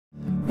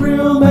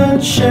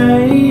men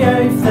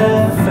shave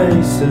their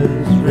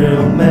faces,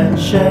 real men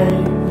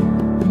shave.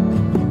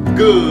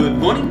 Good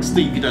morning,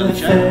 Steve Daily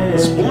Show.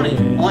 This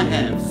morning I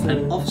have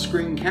an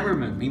off-screen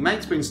cameraman. My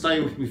mate's been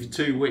staying with me for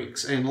 2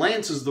 weeks, and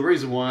Lance is the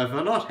reason why I've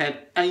not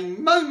had a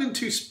moment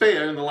to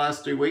spare in the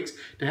last 2 weeks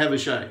to have a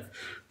shave.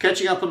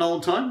 Catching up on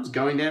old times,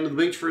 going down to the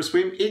beach for a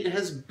swim. It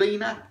has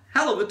been a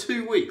hell of a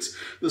 2 weeks.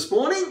 This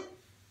morning,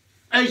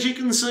 as you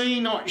can see,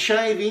 not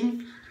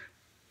shaving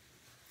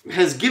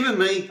has given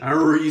me a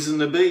reason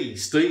to be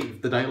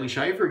Steve the Daily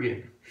Shaver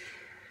again.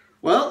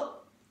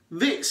 Well,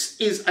 this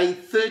is a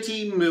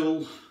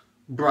 30mm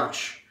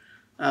brush,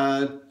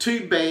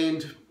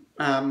 2-band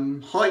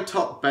high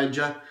top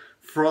badger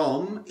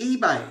from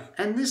eBay,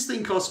 and this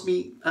thing cost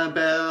me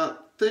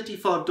about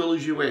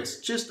 $35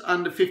 US, just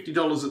under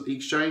 $50 at the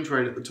exchange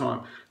rate at the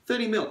time.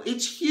 30mm,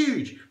 it's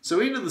huge.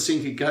 So into the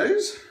sink it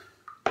goes.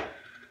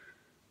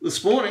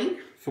 This morning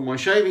for my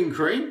shaving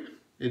cream,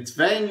 it's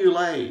Van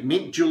Ulay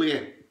Mint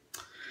Juliet.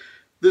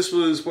 This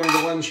was one of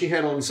the ones she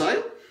had on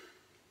sale.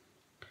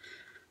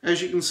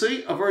 As you can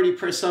see, I've already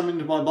pressed some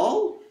into my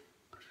bowl.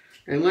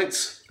 And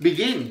let's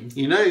begin.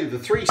 You know, the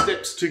 3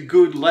 steps to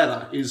good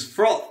lather is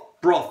froth,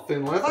 broth,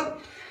 then lather.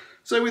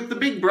 So with the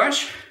big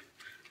brush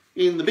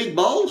in the big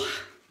bowl,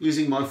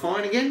 using my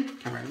fine again,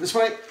 come around this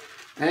way,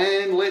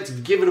 and let's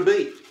give it a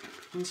beat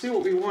and see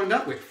what we wind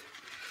up with.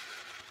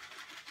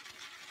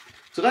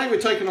 Today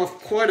we're taking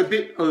off quite a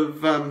bit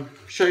of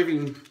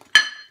shaving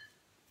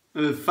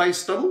of face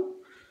stubble.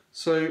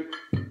 So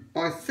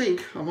I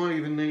think I might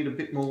even need a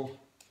bit more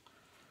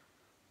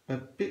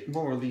of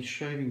the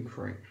shaving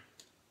cream.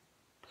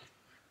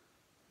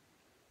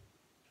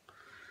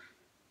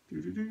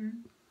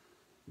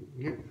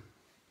 Yep.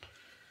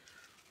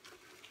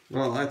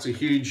 Well, that's a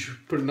huge,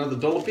 put another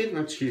dollop in,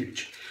 that's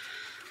huge.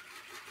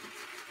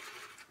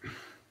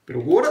 Bit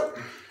of water.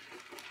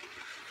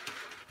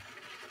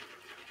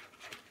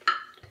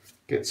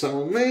 Get some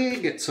on me,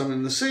 get some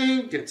in the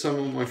sink, get some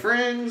on my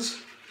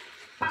friends.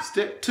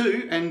 Step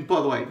 2, and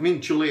by the way,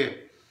 Mint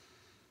Juliet,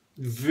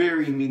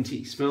 very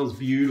minty, smells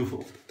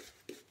beautiful.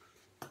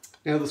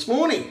 Now this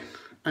morning,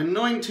 a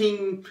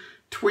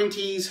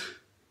 1920s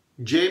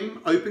gem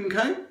open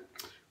comb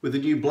with a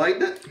new blade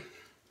nut,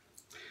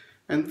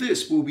 and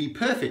this will be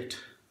perfect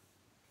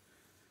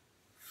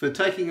for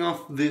taking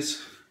off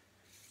this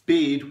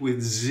beard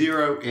with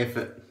 0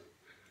 effort.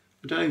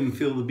 I don't even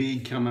feel the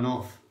beard coming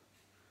off.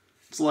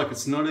 It's like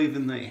it's not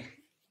even there.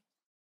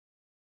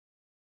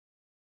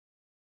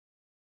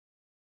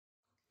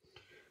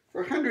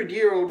 For a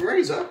 100-year-old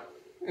razor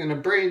and a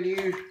brand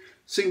new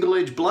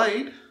single-edge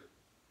blade,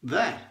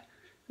 that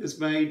has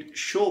made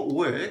short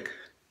work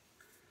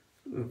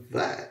of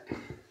that.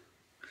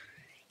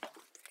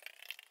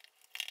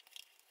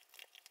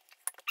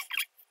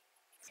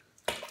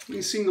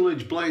 These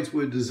single-edge blades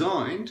were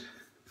designed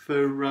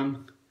for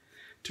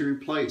to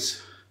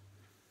replace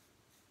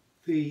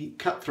the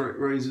cutthroat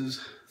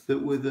razors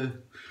that were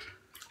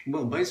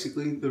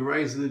basically the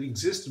razor that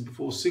existed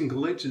before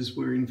single edges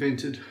were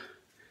invented.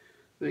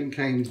 Then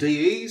came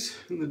DEs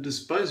and the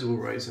disposable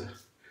razor.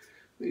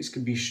 These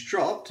could be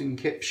stropped and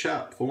kept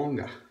sharp for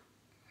longer.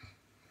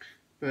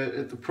 But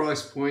at the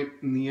price point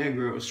and the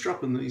aggro of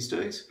stropping these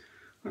days,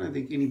 I don't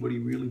think anybody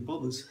really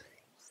bothers.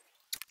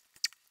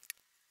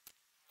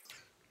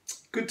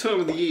 Good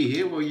time of the year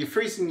here. Well, you're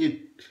freezing your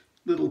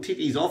little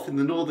titties off in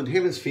the northern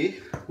hemisphere.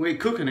 We're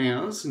cooking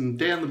ours and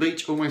down the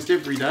beach almost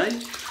every day,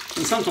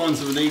 and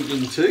sometimes of an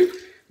evening too,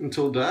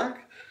 until dark.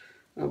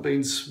 I've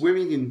been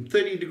swimming in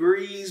 30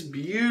 degrees,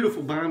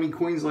 beautiful balmy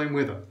Queensland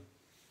weather.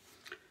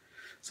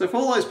 So for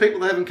all those people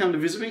that haven't come to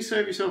visit me,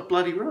 serve yourself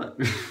bloody right.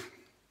 You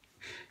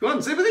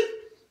want sympathy?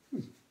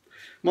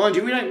 Mind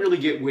you, we don't really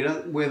get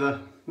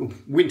winter.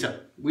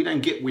 We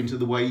don't get winter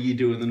the way you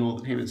do in the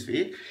Northern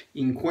Hemisphere.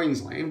 In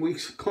Queensland, we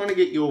kind of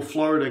get your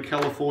Florida,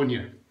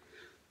 California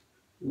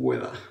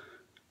weather.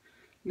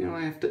 Now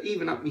I have to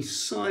even up my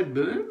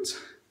sideburns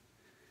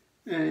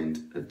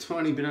and a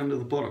tiny bit under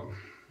the bottom.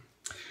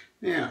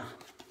 Now,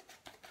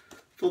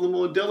 for the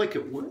more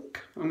delicate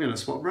work, I'm going to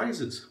swap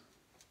razors.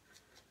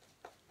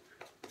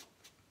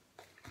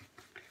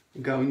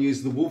 I'll go and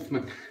use the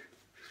Wolfman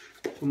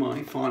for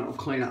my final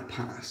cleanup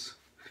pass.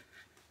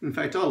 In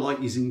fact, I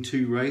like using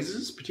 2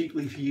 razors,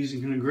 particularly if you're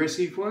using an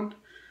aggressive one,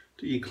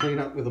 till you clean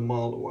up with a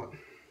milder one.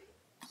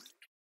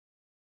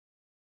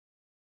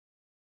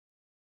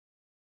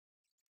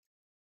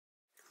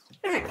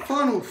 Alright,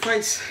 final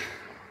face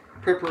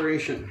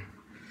preparation.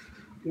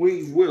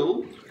 We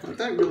will, I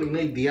don't really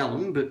need the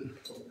alum, but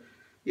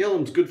the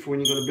alum's good for when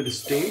you've got a bit of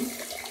steam.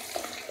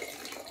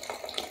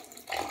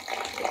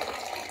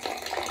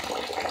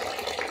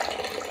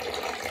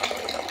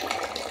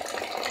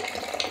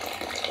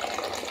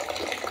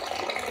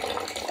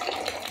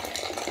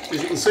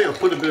 As you can see, I've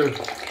put a bit of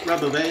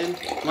rubber band,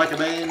 lacquer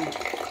band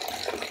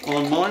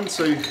on mine,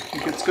 so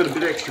it's got a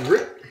bit extra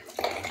grip.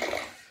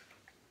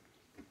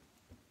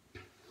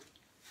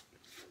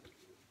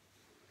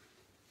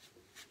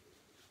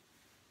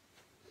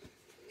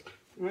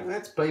 Right,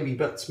 that's baby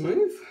butt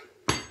smooth.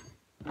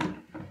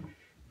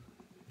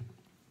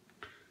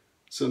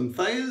 some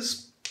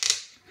Thayer's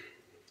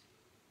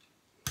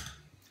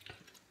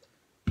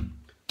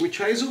witch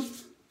hazel.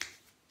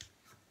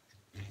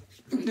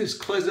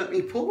 Just close up my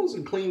pores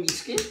and clean my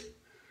skin.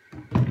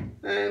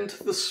 And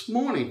this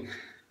morning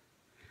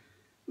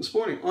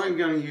I'm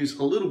going to use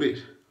a little bit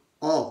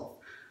of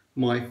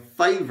my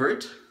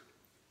favourite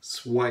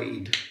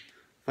suede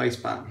face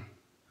balm.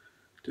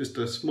 Just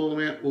a small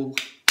amount will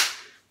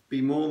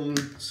be more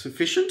than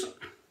sufficient.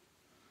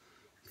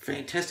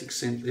 Fantastic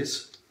scent,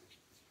 this.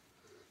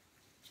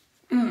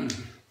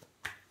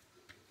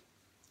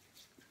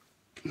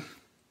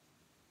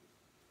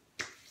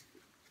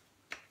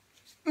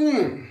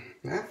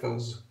 That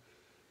feels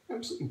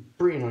absolutely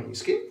brilliant on your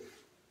skin.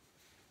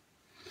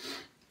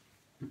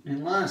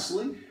 And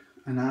lastly,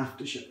 an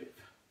aftershave.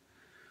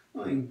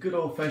 I think good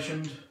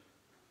old-fashioned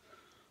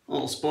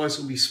allspice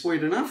will be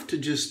sweet enough to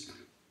just,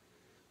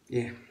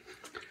 yeah,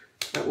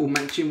 that will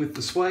match in with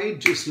the suede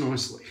just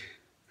nicely.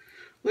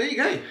 There you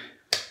go.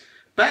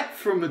 Back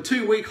from a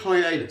 2-week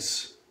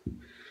hiatus.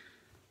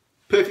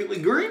 Perfectly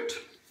groomed.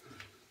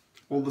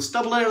 All the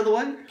stubble out of the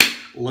way.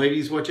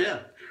 Ladies, watch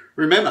out.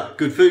 Remember,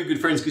 good food,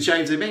 good friends, good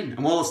shaves, amen.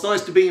 And while it's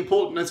nice to be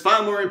important, it's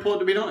far more important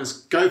to be nice.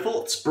 Go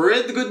forth,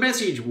 spread the good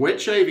message. Wet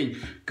shaving,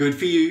 good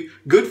for you,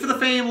 good for the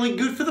family,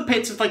 good for the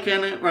pets if they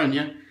can't outrun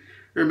you.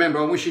 Remember,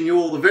 I'm wishing you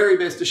all the very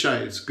best of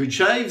shaves. Good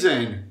shaves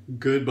and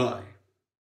goodbye.